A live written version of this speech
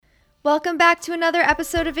Welcome back to another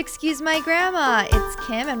episode of Excuse My Grandma. It's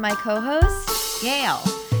Kim and my co-host, Gail.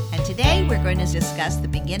 And today we're going to discuss the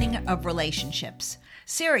beginning of relationships,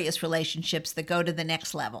 serious relationships that go to the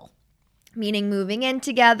next level. Meaning moving in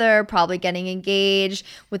together, probably getting engaged,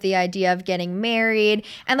 with the idea of getting married.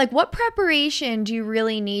 And like, what preparation do you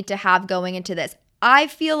really need to have going into this? I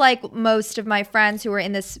feel like most of my friends who are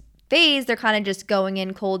in this phase, they're kind of just going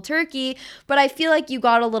in cold turkey, but I feel like you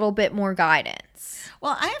got a little bit more guidance.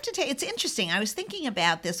 Well, I have to tell you, it's interesting. I was thinking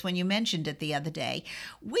about this when you mentioned it the other day.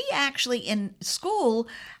 We actually, in school,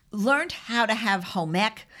 learned how to have home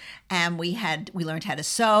ec, and we learned how to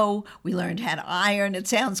sew, we learned how to iron. It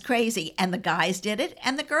sounds crazy. And the guys did it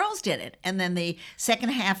and the girls did it. And then the second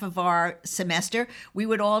half of our semester, we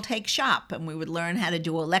would all take shop and we would learn how to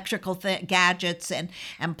do electrical gadgets and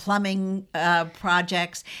plumbing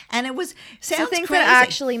projects. And it sounds so things crazy. That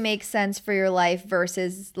actually make sense for your life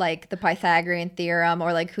versus like the Pythagorean theorem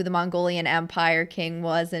or like who the Mongolian Empire king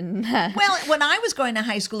was. And well, when I was going to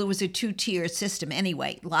high school, it was a two-tier system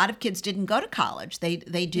anyway. A lot of kids didn't go to college. They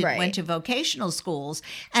went to vocational schools,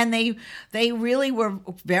 and they really were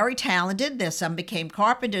very talented. Some became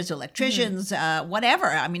carpenters, electricians, whatever.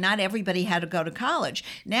 I mean, not everybody had to go to college.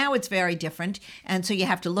 Now it's very different, and so you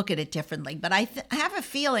have to look at it differently. But I have a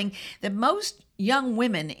feeling that most young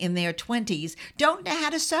women in their 20s don't know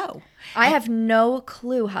how to sew. I have no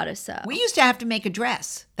clue how to sew. We used to have to make a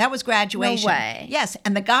dress. That was graduation. No way. Yes,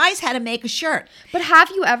 and the guys had to make a shirt. But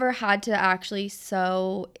have you ever had to actually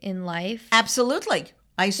sew in life? Absolutely.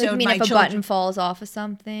 I sewed like, you mean my if a children, button falls off of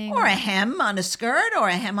something? or a hem on a skirt, or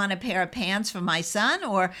a hem on a pair of pants for my son,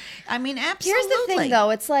 or, I mean, absolutely. Here's the thing,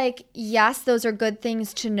 though. It's like, yes, those are good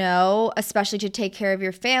things to know, especially to take care of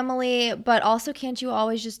your family, but also can't you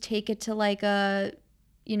always just take it to like a,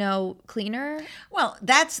 cleaner? Well,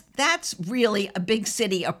 that's really a big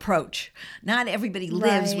city approach. Not everybody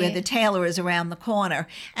lives where the tailor is around the corner,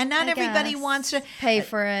 and not everybody wants to pay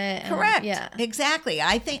for it. Correct. Yeah. Exactly.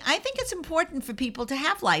 I think it's important for people to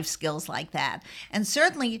have life skills like that, and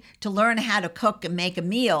certainly to learn how to cook and make a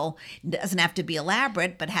meal. It doesn't have to be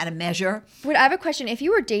elaborate, but how to measure. Wait, I have a question. If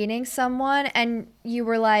you were dating someone and you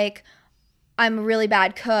were like, I'm a really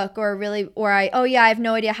bad cook, I have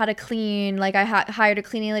no idea how to clean, like I hired a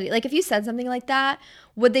cleaning lady. Like if you said something like that,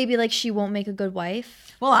 would they be like, she won't make a good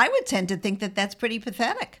wife? Well, I would tend to think that that's pretty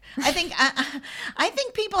pathetic. I think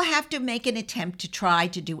people have to make an attempt to try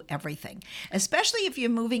to do everything, especially if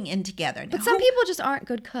you're moving in together. But some people just aren't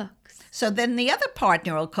good cooks. So then the other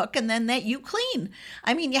partner will cook, and then you clean.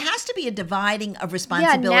 I mean, it has to be a dividing of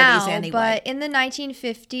responsibilities anyway. But in the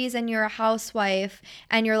 1950s, and you're a housewife,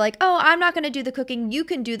 and you're like, oh, I'm not going to do the cooking. You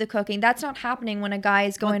can do the cooking. That's not happening when a guy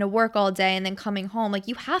is going to work all day and then coming home. Like,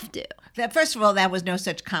 you have to. First of all, there was no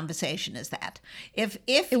such conversation as that. It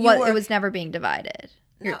was never being divided.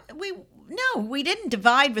 No, we didn't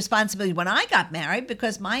divide responsibility when I got married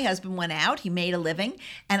because my husband went out, he made a living,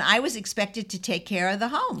 and I was expected to take care of the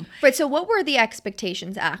home. Right, so what were the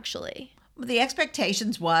expectations actually? The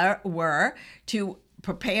expectations were to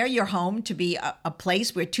prepare your home to be a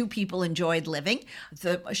place where two people enjoyed living.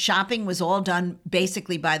 The shopping was all done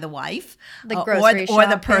basically by the wife, grocery or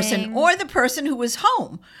the person who was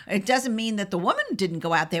home. It doesn't mean that the woman didn't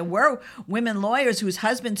go out. There were women lawyers whose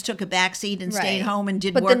husbands took a back seat and stayed home and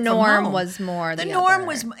did work from home. But the norm was more the norm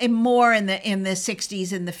was more in the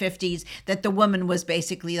 60s and the 50s that the woman was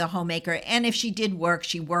basically the homemaker, and if she did work,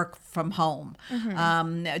 she worked from home.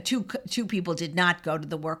 Mm-hmm. Two people did not go to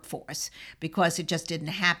the workforce because it just didn't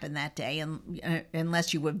happen that day,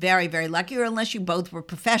 unless you were very, very lucky, or unless you both were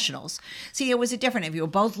professionals. See, it was different. If you were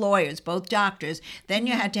both lawyers, both doctors, then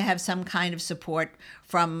you had to have some kind of support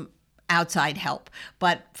from outside help.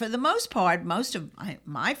 But for the most part, most of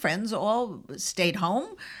my friends all stayed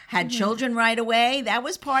home, had children right away. That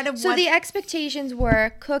was part of So the expectations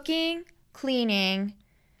were cooking, cleaning,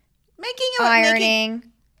 ironing.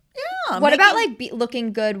 What about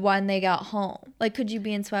looking good when they got home? Like, could you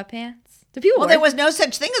be in sweatpants? There was no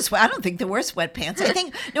such thing as I don't think there were sweatpants.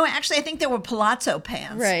 I think there were palazzo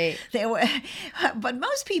pants. Right. There were, but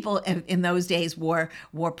most people in those days wore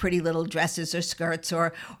pretty little dresses or skirts,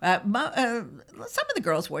 or some of the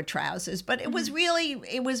girls wore trousers. But it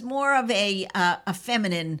was more of a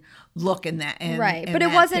feminine look in that. But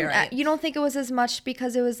it wasn't. You don't think it was as much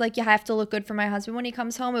because it was like, you have to look good for my husband when he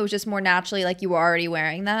comes home? It was just more naturally like you were already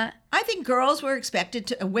wearing that? I think girls were expected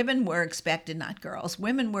to, women were expected, not girls,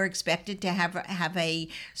 women were expected to have a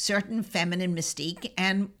certain feminine mystique,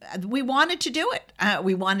 and we wanted to do it.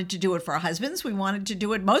 We wanted to do it for our husbands. We wanted to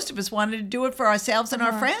do it, most of us wanted to do it for ourselves and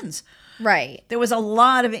our friends. Right. There was a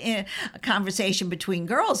lot of conversation between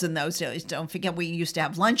girls in those days. Don't forget, we used to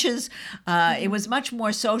have lunches. It was much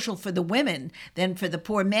more social for the women than for the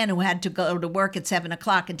poor men who had to go to work at 7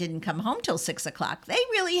 o'clock and didn't come home till 6 o'clock. They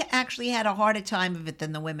really actually had a harder time of it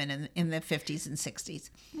than the women in the 50s and 60s.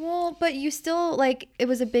 Well, but you still, like, it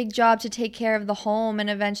was a big job to take care of the home and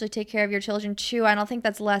eventually take care of your children, too. I don't think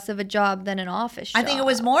that's less of a job than an office job. I think it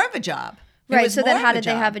was more of a job. Right, so then how did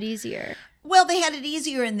they have it easier? Well, they had it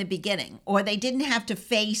easier in the beginning, or they didn't have to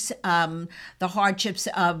face the hardships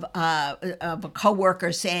of a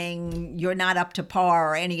coworker saying you're not up to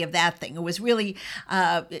par or any of that thing. It was really,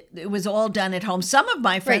 it was all done at home. Some of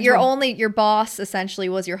my friends, right? Your boss essentially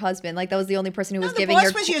was your husband. Like that was the only person who was giving your.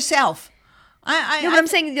 The boss was yourself. I'm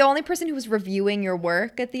saying the only person who was reviewing your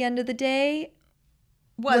work at the end of the day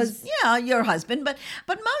was your husband, but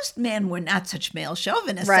most men were not such male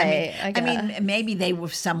chauvinists. Right. I mean, maybe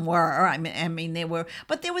some were. I mean, they were,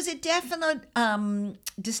 but there was a definite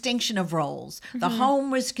distinction of roles. The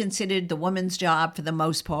home was considered the woman's job for the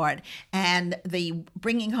most part, and the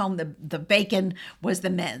bringing home the bacon was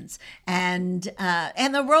the men's, and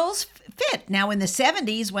the roles fit. Now in the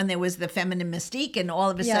 70s, when there was the feminine mystique, and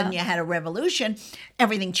all of a sudden you had a revolution,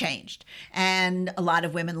 everything changed, and a lot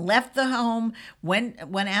of women left the home, went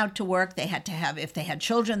out to work. They had to have, if they had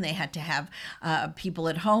children, they had to have people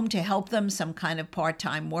at home to help them, some kind of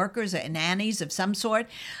part-time workers or nannies of some sort.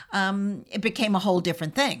 It became a whole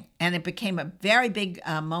different thing, and it became a very big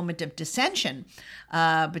moment of dissension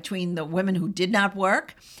between the women who did not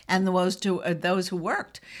work and those who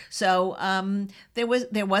worked. So there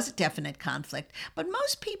was a definite conflict. But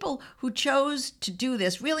most people who chose to do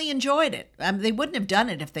this really enjoyed it. They wouldn't have done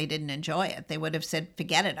it if they didn't enjoy it. They would have said,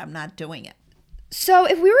 forget it, I'm not doing it. So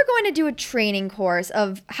if we were going to do a training course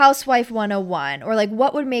of Housewife 101, or like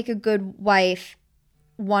what would make a good wife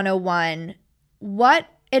 101, what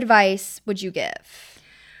advice would you give?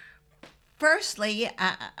 Firstly,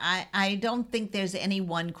 I don't think there's any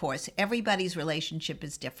one course. Everybody's relationship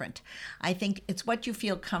is different. I think it's what you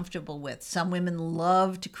feel comfortable with. Some women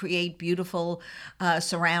love to create beautiful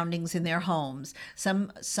surroundings in their homes. Some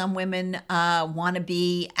women want to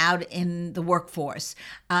be out in the workforce.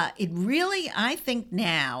 It really, I think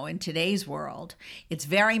now in today's world, it's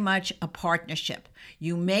very much a partnership.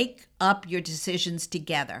 You make up your decisions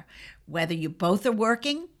together, whether you both are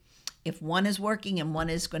working. If one is working and one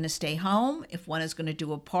is going to stay home, if one is going to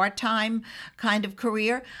do a part-time kind of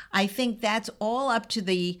career, I think that's all up to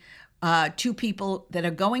the two people that are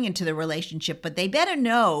going into the relationship. But they better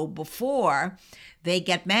know before they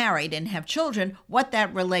get married and have children what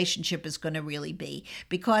that relationship is going to really be,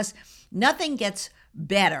 because nothing gets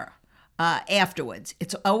better afterwards.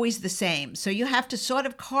 It's always the same. So you have to sort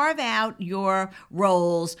of carve out your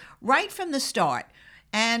roles right from the start.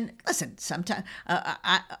 And listen, sometimes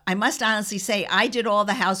I must honestly say I did all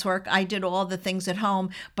the housework, I did all the things at home,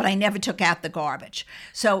 but I never took out the garbage.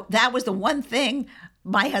 So that was the one thing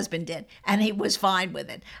my husband did, and he was fine with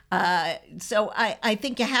it. So I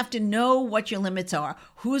think you have to know what your limits are.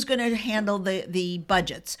 Who's going to handle the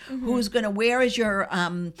budgets? Who's going to? Where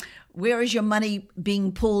is your money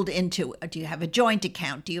being pulled into? Do you have a joint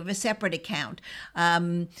account? Do you have a separate account?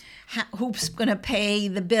 Who's going to pay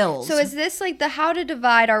the bills? So is this like the how to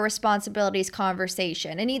divide our responsibilities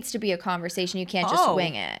conversation? It needs to be a conversation. You can't just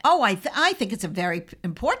wing it. I think it's a very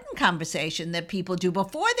important conversation that people do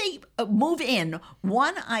before they move in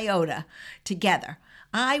one iota together.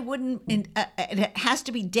 I wouldn't, it has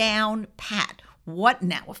to be down pat. What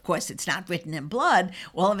now? Of course, it's not written in blood.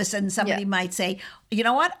 All of a sudden, somebody might say, you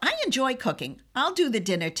know what? I enjoy cooking. I'll do the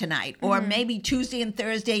dinner tonight. Or maybe Tuesday and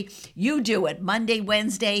Thursday, you do it. Monday,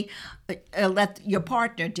 Wednesday, let your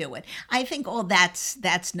partner do it. I think all that's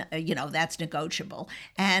negotiable,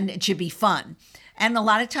 and it should be fun. And a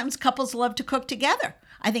lot of times couples love to cook together.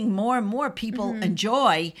 I think more and more people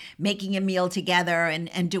enjoy making a meal together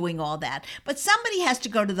and doing all that. But somebody has to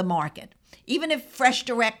go to the market. Even if Fresh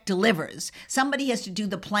Direct delivers, somebody has to do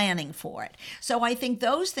the planning for it. So I think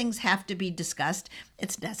those things have to be discussed.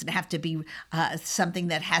 It doesn't have to be something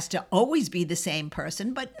that has to always be the same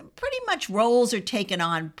person, but pretty much roles are taken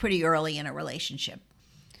on pretty early in a relationship.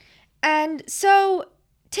 And so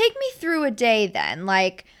take me through a day then.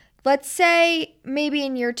 Like, let's say maybe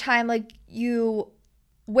in your time, like you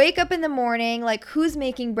wake up in the morning, like who's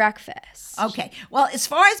making breakfast? Okay. Well, as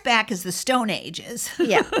far as back as the Stone Ages,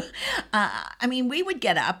 I mean, we would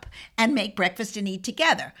get up and make breakfast and eat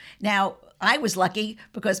together. Now, I was lucky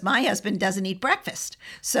because my husband doesn't eat breakfast.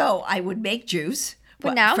 So I would make juice.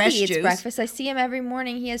 But now fresh he eats juice. breakfast. I see him every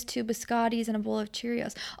morning. He has 2 biscottis and a bowl of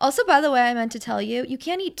Cheerios. Also, by the way, I meant to tell you, you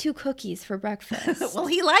can't eat 2 cookies for breakfast. Well,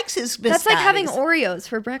 he likes his biscottis. That's like having Oreos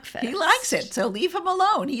for breakfast. He likes it, so leave him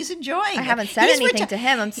alone. He's enjoying it. I haven't said anything to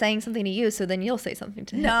him. I'm saying something to you, so then you'll say something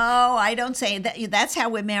to him. No, I don't say that. That's how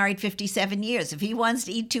we're married 57 years. If he wants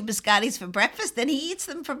to eat 2 biscottis for breakfast, then he eats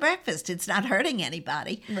them for breakfast. It's not hurting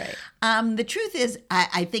anybody. Right. The truth is,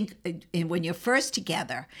 I think when you're first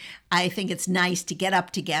together, I think it's nice to get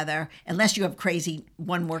up together, unless you have crazy,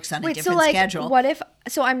 one works on a different schedule. What if,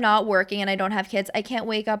 so I'm not working and I don't have kids, I can't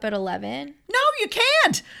wake up at 11? No, you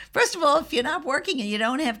can't. First of all, if you're not working and you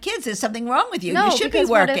don't have kids, there's something wrong with you. No, You should be because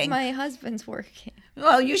working. what if my husband's working?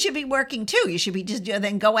 Well, you should be working too. You should be just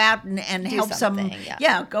then go out and help some. something,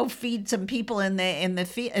 Go feed some people in the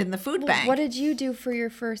food bank. What did you do for your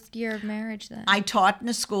first year of marriage then? I taught in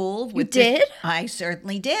a school. You did? I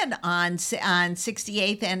certainly did on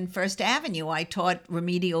 68th and First Avenue. I taught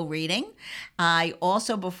remedial reading. I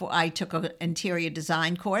also I took an interior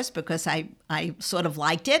design course because I sort of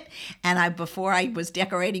liked it, and before I was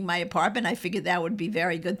decorating my apartment, I figured that would be a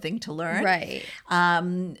very good thing to learn. Right.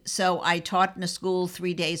 So I taught in a school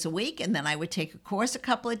 3 days a week, and then I would take a course a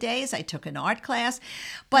couple of days. I took an art class,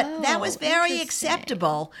 but that was very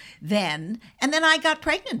acceptable then. And then I got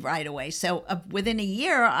pregnant right away. So within a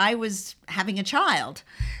year, I was having a child.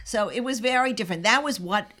 So it was very different. That was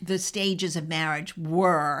what the stages of marriage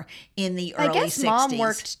were in the early 60s. I guess mom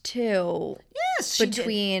worked too. Yes, she did.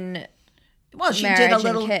 Between Well, she marriage did a and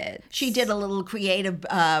little. kids. She did a little creative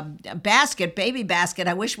baby basket.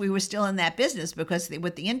 I wish we were still in that business because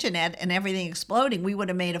with the internet and everything exploding, we would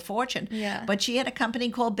have made a fortune. Yeah. But she had a company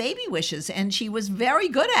called Baby Wishes, and she was very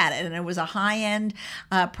good at it. And it was a high-end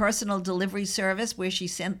personal delivery service where she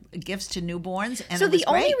sent gifts to newborns. And So it was the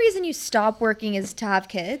only great. reason you stop working is to have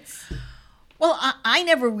kids? Well, I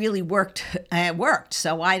never really worked,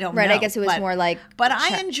 so I don't know. Right, I guess it was more like But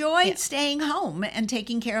I enjoyed staying home and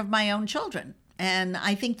taking care of my own children. And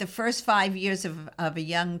I think the first 5 years of a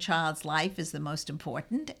young child's life is the most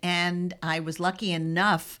important. And I was lucky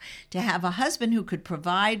enough to have a husband who could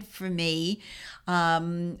provide for me a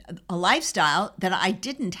lifestyle that I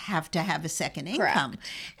didn't have to have a second income.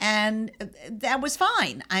 And that was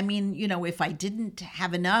fine. I mean, if I didn't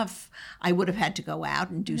have enough, I would have had to go out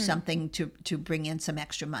and do something to bring in some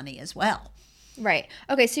extra money as well. Right.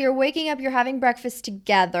 Okay, so you're waking up, you're having breakfast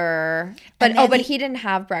together. But he didn't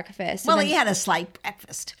have breakfast. Well, he had a slight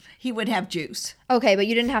breakfast. He would have juice. Okay, but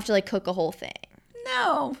you didn't have to cook a whole thing.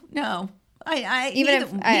 No.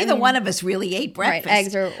 Even neither one of us really ate breakfast. Right,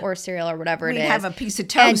 eggs or cereal or whatever it is. We'd have a piece of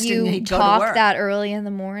toast and he'd go to work. And you talked that early in the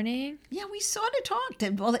morning? Yeah, we sort of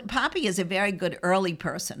talked. Well, Poppy is a very good early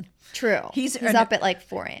person. True. He's up at like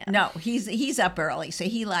 4 a.m. No, he's up early, so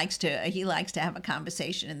he likes to have a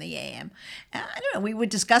conversation in the a.m. I don't know. We would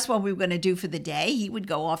discuss what we were going to do for the day. He would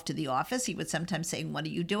go off to the office. He would sometimes say, "What are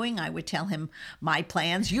you doing?" I would tell him my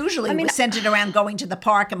plans. Usually, it was centered around going to the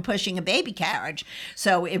park and pushing a baby carriage.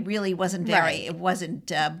 So it really wasn't very. Right. It wasn't.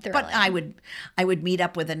 But I would meet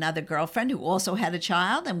up with another girlfriend who also had a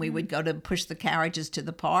child, and we would go to push the carriages to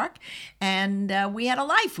the park, and we had a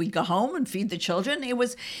life. We'd go home and feed the children.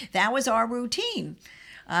 That was our routine.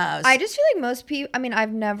 I just feel like most people,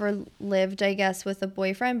 I've never lived, I guess, with a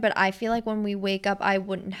boyfriend, but I feel like when we wake up, I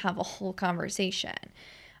wouldn't have a whole conversation.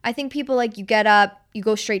 I think people you get up, you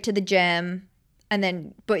go straight to the gym,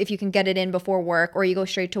 but if you can get it in before work, or you go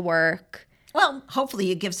straight to work. Well, hopefully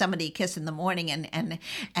you give somebody a kiss in the morning and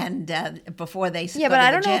before they go to the gym. Yeah, but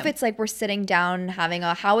I don't know if it's we're sitting down having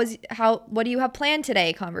what do you have planned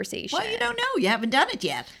today conversation. Well, you don't know. You haven't done it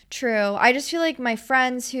yet. True. I just feel like my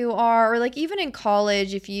friends who are, or even in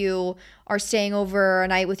college, if you are staying over a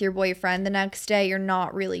night with your boyfriend, the next day you're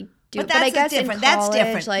not really doing. But I guess different. That's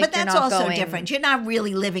different. But that's also different. You're not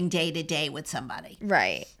really living day to day with somebody.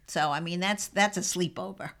 Right. So that's a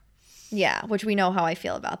sleepover. Yeah, which we know how I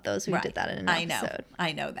feel about those. We did that in an episode.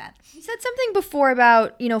 I know that. You said something before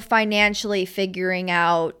about, financially figuring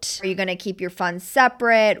out, are you going to keep your funds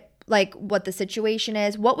separate, what the situation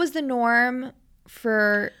is? What was the norm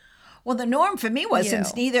for... Well, the norm for me was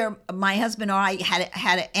since neither my husband or I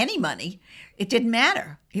had any money, it didn't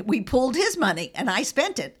matter. We pulled his money and I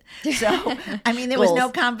spent it. So, there was no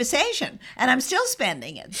conversation, and I'm still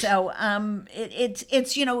spending it. So, it's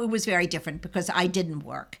it was very different because I didn't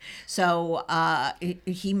work. So,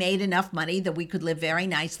 he made enough money that we could live very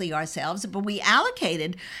nicely ourselves, but we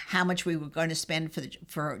allocated how much we were going to spend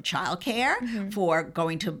for childcare, for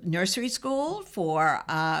going to nursery school, for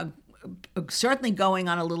certainly going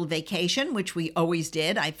on a little vacation, which we always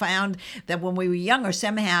did. I found that when we were younger,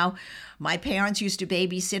 somehow my parents used to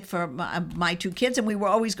babysit for my two kids, and we were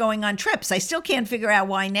always going on trips. I still can't figure out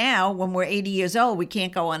why now, when we're 80 years old, we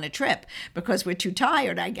can't go on a trip because we're too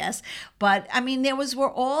tired, I guess. But I mean, were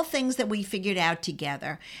all things that we figured out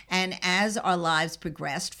together. And as our lives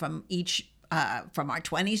progressed from our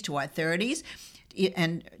 20s to our 30s,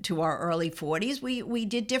 and to our early 40s, we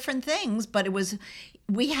did different things, but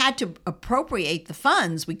we had to appropriate the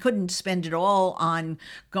funds. We couldn't spend it all on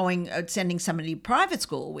sending somebody to private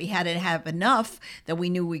school. We had to have enough that we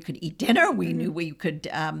knew we could eat dinner. We knew we could,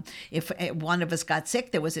 if one of us got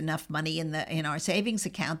sick, there was enough money in our savings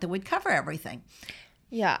account that would cover everything.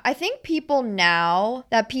 Yeah, I think people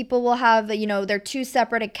will have, their two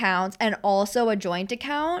separate accounts and also a joint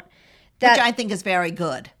account. Which I think is very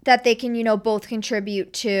good. That they can, both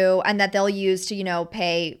contribute to, and that they'll use to,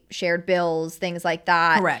 pay shared bills, things like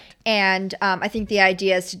that. Correct. And I think the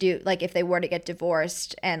idea is to do, like, if they were to get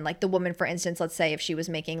divorced and, like, the woman, for instance, let's say if she was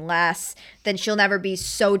making less, then she'll never be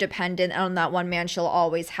so dependent on that one man. She'll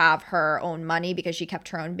always have her own money because she kept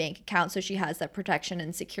her own bank account. So she has that protection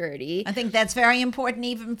and security. I think that's very important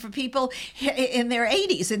even for people in their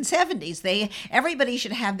 80s and 70s. Everybody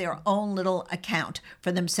should have their own little account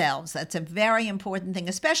for themselves. That's a very important thing,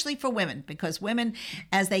 especially for women, because women,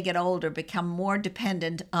 as they get older, become more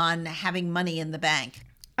dependent on having money in the bank.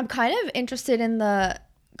 I'm kind of interested in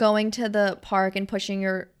going to the park and pushing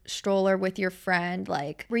your stroller with your friend.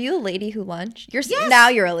 Like, were you a lady who lunched? Yes. Now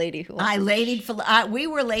you're a lady who lunched. We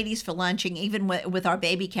were ladies for lunching, even with our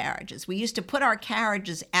baby carriages. We used to put our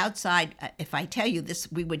carriages outside. If I tell you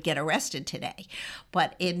this, we would get arrested today.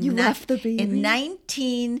 But left the baby? In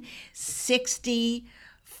 1960.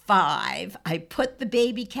 I put the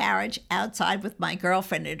baby carriage outside with my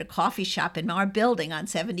girlfriend at a coffee shop in our building on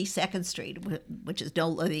 72nd Street, which is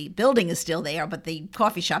the building is still there, but the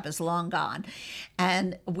coffee shop is long gone.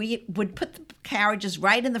 And we would put the carriages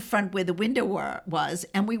right in the front where the window was,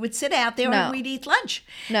 and we would sit out there and we'd eat lunch.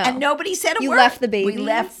 No. And nobody said a word. You left the baby? We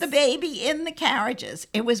left the baby in the carriages.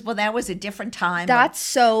 That was a different time.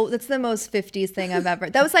 That's the most 50s thing I've ever.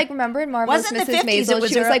 That was like, remember in Marvelous Wasn't Mrs. Maisel,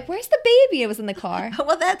 she was like, "Where's the baby?" It was in the car.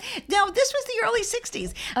 Well, no, this was the early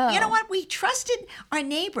 60s. Oh. You know what? We trusted our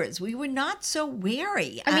neighbors. We were not so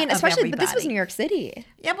wary. I mean, especially, but this was New York City.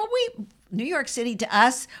 Yeah, but New York City to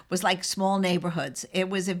us was like small neighborhoods. It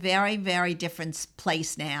was a very, very different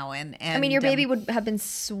place now. And I mean, your baby would have been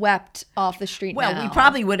swept off the street. Well, we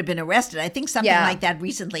probably would have been arrested. I think something like that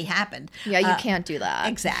recently happened. Yeah, you can't do that.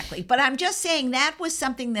 Exactly. But I'm just saying that was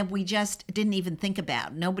something that we just didn't even think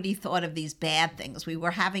about. Nobody thought of these bad things. We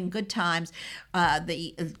were having good times.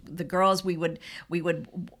 The girls, we would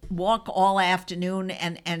walk all afternoon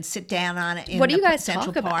and sit down on it in what do you guys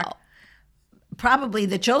Central talk Park. About? Probably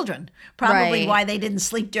the children. Probably right. Why they didn't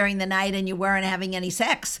sleep during the night and you weren't having any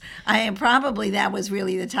sex. Probably that was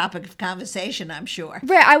really the topic of conversation, I'm sure.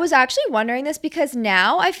 Right. I was actually wondering this because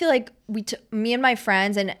now I feel like me and my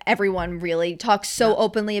friends and everyone really talk so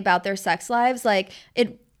openly about their sex lives. Like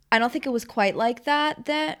I don't think it was quite like that.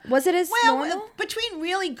 Was it as normal? Between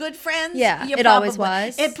really good friends, it always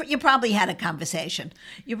was. You probably had a conversation.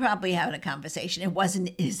 It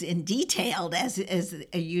wasn't as in detailed as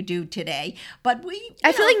you do today, but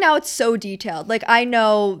I feel like now it's so detailed. Like I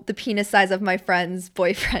know the penis size of my friend's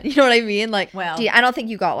boyfriend. You know what I mean? Like, well, I don't think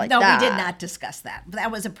you got like that. No, we did not discuss that.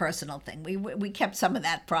 That was a personal thing. We kept some of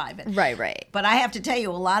that private. Right. But I have to tell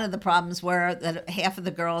you, a lot of the problems were that half of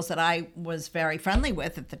the girls that I was very friendly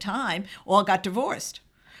with at the time all got divorced,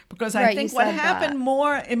 because I think what happened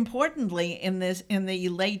more importantly in the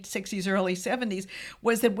late 60s, early 70s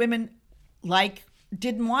was that women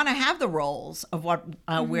didn't want to have the roles of what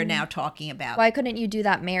we're now talking about. Why couldn't you do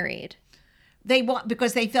that married?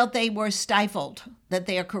 Because they felt they were stifled, that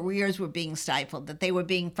their careers were being stifled, that they were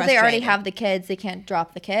being frustrated. They already have the kids. They can't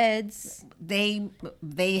drop the kids.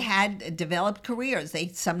 They had developed careers. They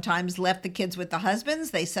sometimes left the kids with the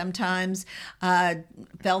husbands. They sometimes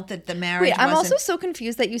felt that the marriage wasn't... I'm also so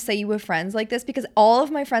confused that you say you have friends like this, because all of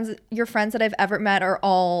my friends, your friends that I've ever met,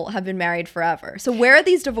 have been married forever. So where are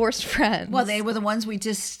these divorced friends? Well, they were the ones we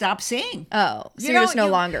just stopped seeing. Oh, so you're just no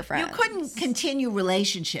longer friends. You couldn't continue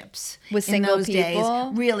relationships with single those people?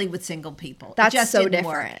 Days, really with single people. That's it just so didn't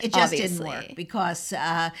different. Work. It just obviously. didn't work because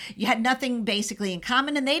you had nothing basically in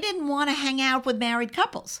common, and they didn't want to hang out with married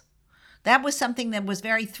couples. That was something that was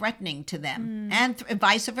very threatening to them, and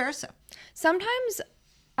vice versa. Sometimes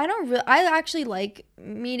I actually like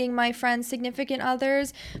meeting my friends' significant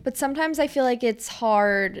others, but sometimes I feel like it's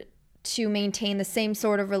hard to maintain the same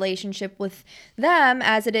sort of relationship with them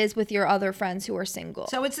as it is with your other friends who are single.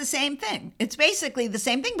 So it's the same thing. It's basically the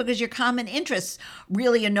same thing because your common interests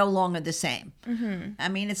really are no longer the same. I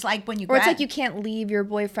mean, it's like when you or it's like you can't leave your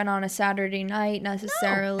boyfriend on a Saturday night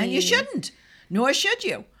necessarily. No, and you shouldn't, nor should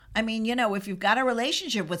you. I mean, you know, if you've got a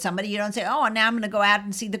relationship with somebody, you don't say, oh, now I'm going to go out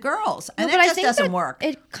and see the girls. And No, but that I just think doesn't that work.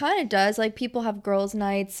 It kind of does. Like people have girls'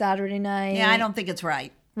 nights, Saturday night. Yeah, I don't think it's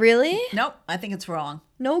right. Really? Nope, I think it's wrong.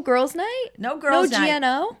 No girls' night? No girls' No night.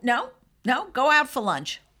 GNO? No, go out for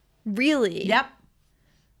lunch. Really? Yep.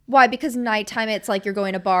 Why? Because nighttime, it's like you're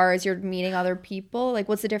going to bars, you're meeting other people. Like,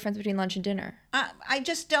 what's the difference between lunch and dinner? I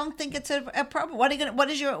just don't think it's a problem. What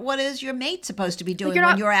is your mate supposed to be doing you're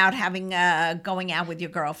when not- you're out having going out with your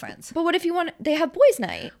girlfriends? But what if they have boys'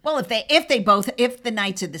 night? Well, if the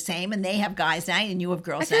nights are the same and they have guys' night and you have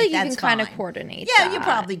girls' I feel night, like you that's can kind of fine. coordinate. Yeah, you that.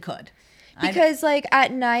 probably could. Because like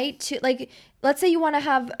at night, like let's say you want to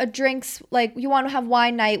have a drinks, like you want to have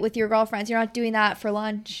wine night with your girlfriends. You're not doing that for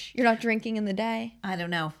lunch. You're not drinking in the day. I don't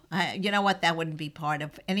know. You know what? That wouldn't be part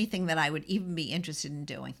of anything that I would even be interested in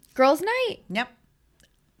doing. Girls' night. Yep.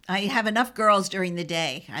 I have enough girls during the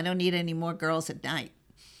day. I don't need any more girls at night.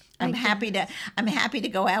 I'm happy to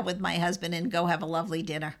go out with my husband and go have a lovely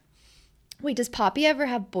dinner. Wait, does Poppy ever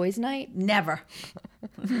have boys' night? Never.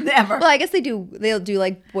 Never. Well, I guess they do. They'll do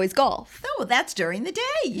like boys' golf. No, that's during the day.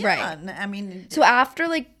 Yeah. Right. I mean, So after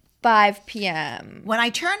like 5 p.m. when I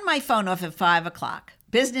turn my phone off at 5 o'clock,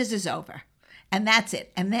 business is over. And that's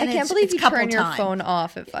it. And then I can't believe it's you couple turn your time. phone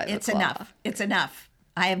off at 5 It's o'clock. enough. It's enough.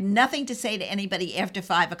 I have nothing to say to anybody after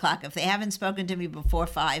 5 o'clock. If they haven't spoken to me before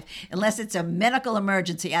 5, unless it's a medical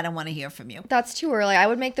emergency, I don't want to hear from you. That's too early. I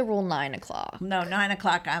would make the rule 9 o'clock. No, 9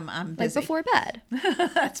 o'clock, I'm Like busy. before bed.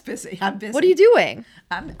 That's busy. I'm busy. What are you doing?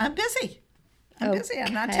 I'm busy. I'm busy.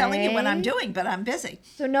 I'm not telling you what I'm doing, but I'm busy.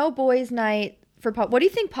 So no boys' night for Pop. What do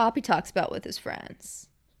you think Poppy talks about with his friends?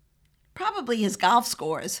 Probably his golf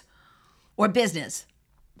scores or business.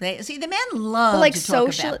 The men love But like to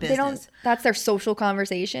talk social, about they business. don't. That's their social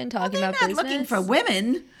conversation, talking They're about not business. looking for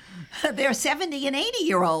women. They're 70 and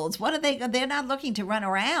 80-year-olds. What are they? They're not looking to run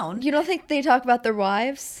around. You don't think they talk about their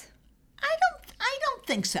wives? I don't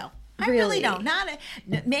think so. I really Really? don't.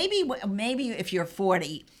 Maybe if you're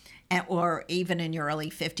 40 or even in your early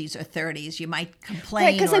 50s or 30s, you might complain.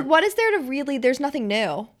 Right, because or- like, what is there to really? There's nothing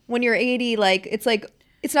new. When you're 80, like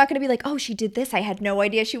it's not going to be like, oh, she did this. I had no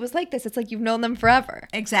idea she was like this. It's like you've known them forever.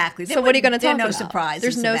 Exactly. So what are you gonna There are talk no about? surprises.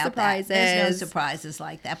 There's no about that. There's no surprises. surprises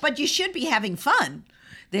like that. But you should be having fun.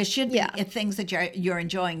 There should be Yeah. things that you're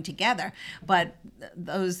enjoying together. But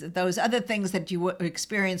those other things that you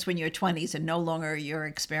experience when you're 20s are no longer you're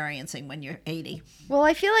experiencing when you're 80. Well,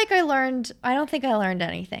 I feel like I don't think I learned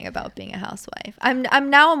anything about being a housewife. I'm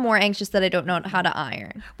now more anxious that I don't know how to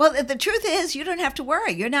iron. Well, the truth is, you don't have to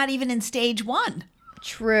worry. You're not even in stage 1.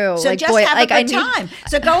 True. So like, just boy, have like, a I good need- time.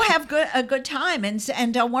 So go have a good time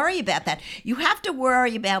and don't worry about that. You have to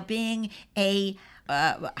worry about being a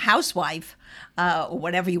housewife or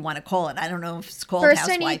whatever you want to call it. I don't know if it's called First,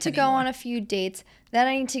 housewife I need to go anymore. on a few dates. Then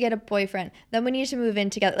I need to get a boyfriend. Then we need to move in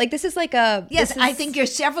together. Like this is like a Yes, this is- I think you're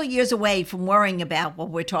several years away from worrying about what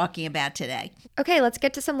we're talking about today. Okay, let's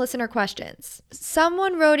get to some listener questions.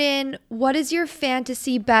 Someone wrote in, "What is your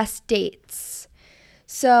fantasy best dates?"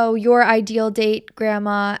 So your ideal date,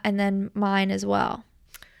 Grandma, and then mine as well.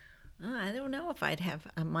 I don't know if I'd have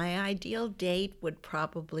my ideal date would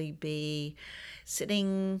probably be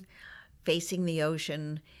sitting facing the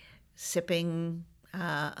ocean, sipping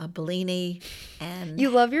a Bellini, and You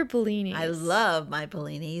love your Bellinis. I love my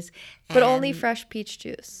Bellinis, but only and- fresh peach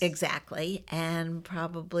juice. Exactly, and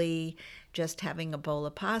probably just having a bowl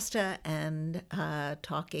of pasta and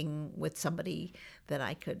talking with somebody that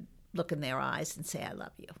I could look in their eyes and say, I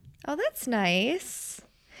love you. Oh, that's nice.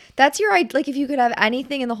 That's your like if you could have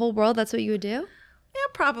anything in the whole world, that's what you would do? Yeah,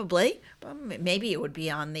 probably. Well, maybe it would be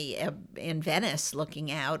on the in Venice looking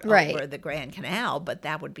out Right. over the Grand Canal, but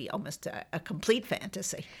that would be almost a complete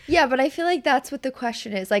fantasy. Yeah, but I feel like that's what the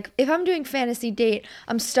question is. Like, if I'm doing fantasy date,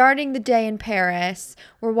 I'm starting the day in Paris.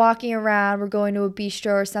 We're walking around. We're going to a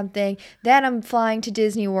bistro or something. Then I'm flying to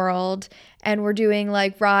Disney World, and we're doing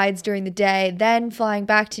like rides during the day. Then flying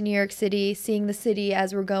back to New York City, seeing the city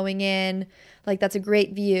as we're going in. Like, that's a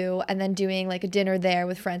great view. And then doing like a dinner there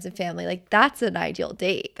with friends and family. Like, that's an ideal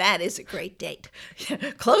date. That is a great date.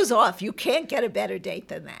 Close off. You can't get a better date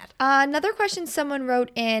than that. Another question someone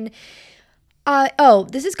wrote in.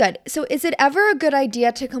 This is good. So, is it ever a good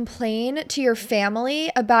idea to complain to your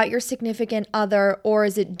family about your significant other, or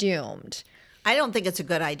is it doomed? I don't think it's a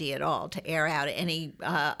good idea at all to air out any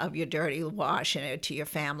of your dirty wash to your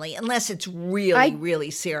family unless it's really,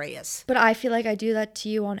 really serious. But I feel like I do that to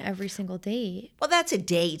you on every single date. Well, that's a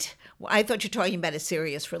date. I thought you're talking about a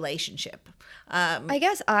serious relationship. I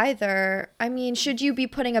guess either. I mean, should you be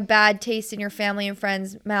putting a bad taste in your family and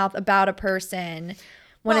friends' mouth about a person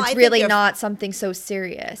when Well, I it's think really they're- not something so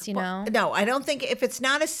serious, you know? No, I don't think if it's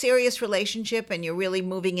not a serious relationship and you're really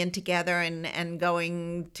moving in together and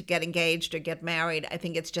going to get engaged or get married, I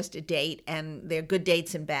think it's just a date, and there are good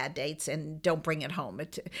dates and bad dates, and don't bring it home.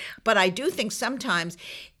 But I do think sometimes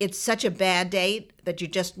it's such a bad date that you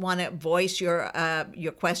just want to voice your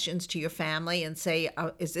questions to your family and say,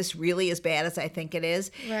 is this really as bad as I think it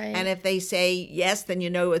is? Right. And if they say yes, then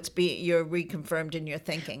you know you're reconfirmed in your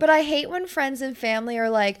thinking. But I hate when friends and family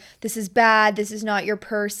are like, this is bad, this is not your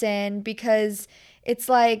person, because it's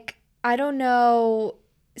like, I don't know,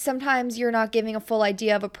 sometimes you're not giving a full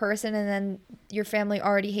idea of a person and then your family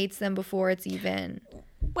already hates them before it's even.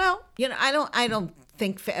 Well, I don't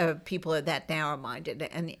think people are that narrow-minded,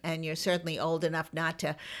 and you're certainly old enough not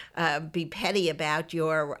to be petty about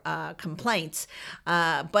your complaints.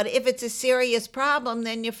 But if it's a serious problem,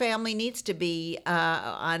 then your family needs to be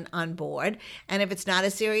on board. And if it's not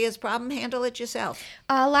a serious problem, handle it yourself.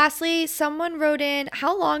 Lastly, someone wrote in,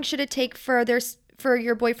 how long should it take for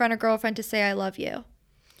your boyfriend or girlfriend to say I love you?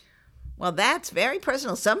 Well, that's very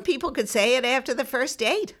personal. Some people could say it after the first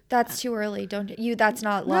date. That's too early. That's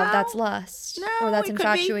not love, No. that's lust. No, or that's it could be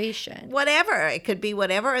infatuation. Whatever. It could be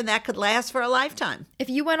whatever, and that could last for a lifetime. If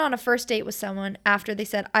you went on a first date with someone after they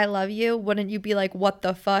said I love you, wouldn't you be like, what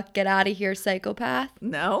the fuck? Get out of here, psychopath?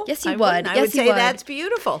 No. Yes, you I would. wouldn't. I Yes, would you say would. that's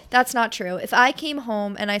beautiful. That's not true. If I came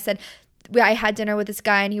home and I said, I had dinner with this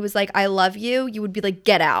guy and he was like, I love you, you would be like,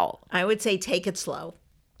 get out. I would say take it slow.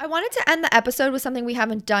 I wanted to end the episode with something we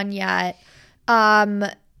haven't done yet.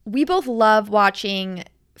 We both love watching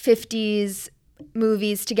 50s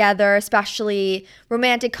movies together, especially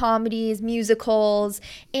romantic comedies, musicals.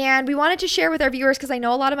 And we wanted to share with our viewers, because I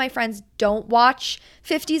know a lot of my friends don't watch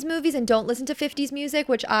 50s movies and don't listen to 50s music,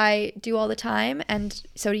 which I do all the time. And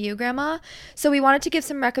so do you, Grandma. So we wanted to give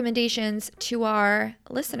some recommendations to our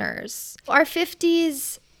listeners. Our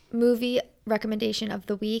 50s movie recommendation of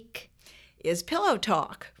the week Is Pillow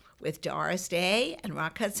Talk with Doris Day and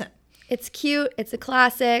Rock Hudson. It's cute. It's a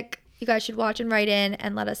classic. You guys should watch and write in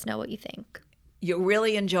and let us know what you think. You'll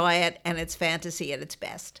really enjoy it, and it's fantasy at its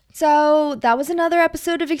best. So that was another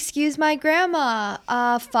episode of Excuse My Grandma.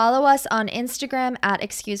 Follow us on Instagram at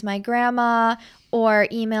Excuse My Grandma, or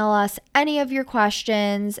email us any of your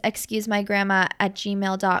questions,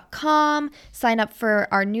 excusemygrandma@gmail.com. Sign up for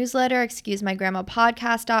our newsletter,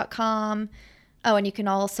 excusemygrandmapodcast.com. Oh, and you can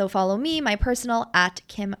also follow me, my personal, at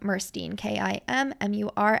Kim Murstein,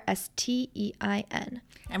 KIMMURSTEIN.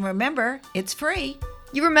 And remember, it's free.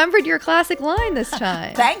 You remembered your classic line this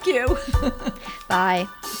time. Thank you. Bye.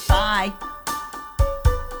 Bye.